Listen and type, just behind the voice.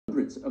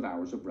hundreds of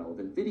hours of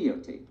relevant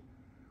videotape.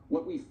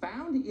 What we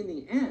found in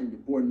the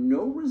end bore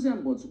no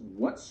resemblance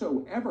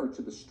whatsoever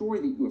to the story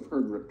that you have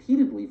heard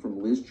repeatedly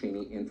from Liz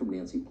Cheney and from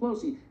Nancy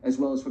Pelosi, as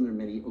well as from their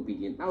many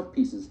obedient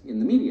mouthpieces in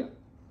the media.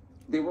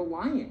 They were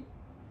lying.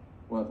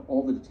 We'll have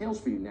all the details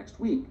for you next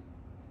week.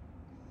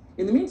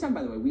 In the meantime,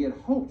 by the way, we had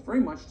hoped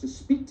very much to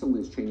speak to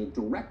Liz Cheney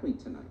directly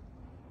tonight.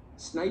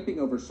 Sniping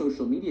over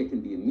social media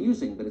can be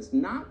amusing, but it's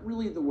not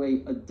really the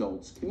way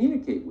adults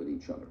communicate with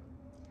each other.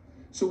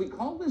 So we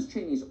called Liz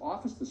Cheney's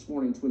office this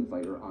morning to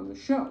invite her on the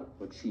show,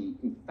 but she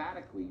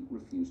emphatically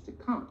refused to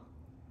come.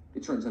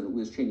 It turns out that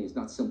Liz Cheney is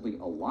not simply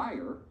a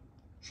liar,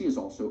 she is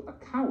also a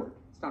coward.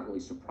 It's not really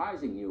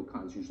surprising,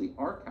 neocons usually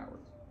are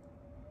cowards.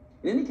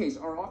 In any case,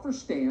 our offer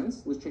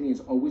stands. Liz Cheney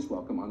is always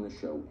welcome on the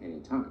show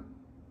anytime.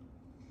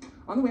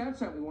 On the way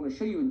outside, we want to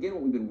show you again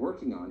what we've been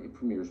working on. It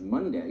premieres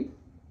Monday.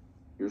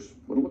 Here's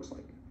what it looks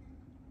like.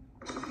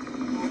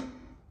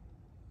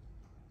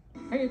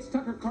 Hey, it's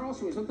Tucker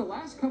Carlson. We spent the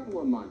last couple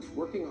of months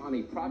working on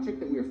a project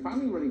that we are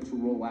finally ready to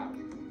roll out.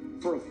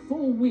 For a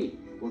full week,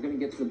 we're going to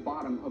get to the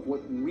bottom of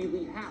what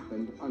really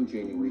happened on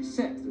January 6th.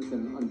 There's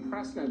been an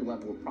unprecedented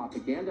level of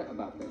propaganda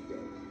about that day.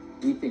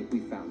 We think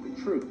we found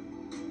the truth.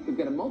 We've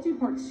got a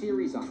multi-part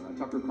series on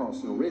Tucker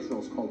Carlson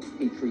Originals called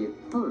Patriot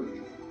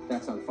Purge.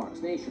 That's on Fox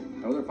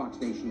Nation. Our other Fox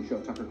Nation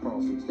show, Tucker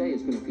Carlson Today,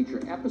 is going to feature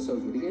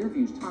episodes with the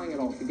interviews tying it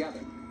all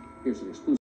together. Here's an exclusive.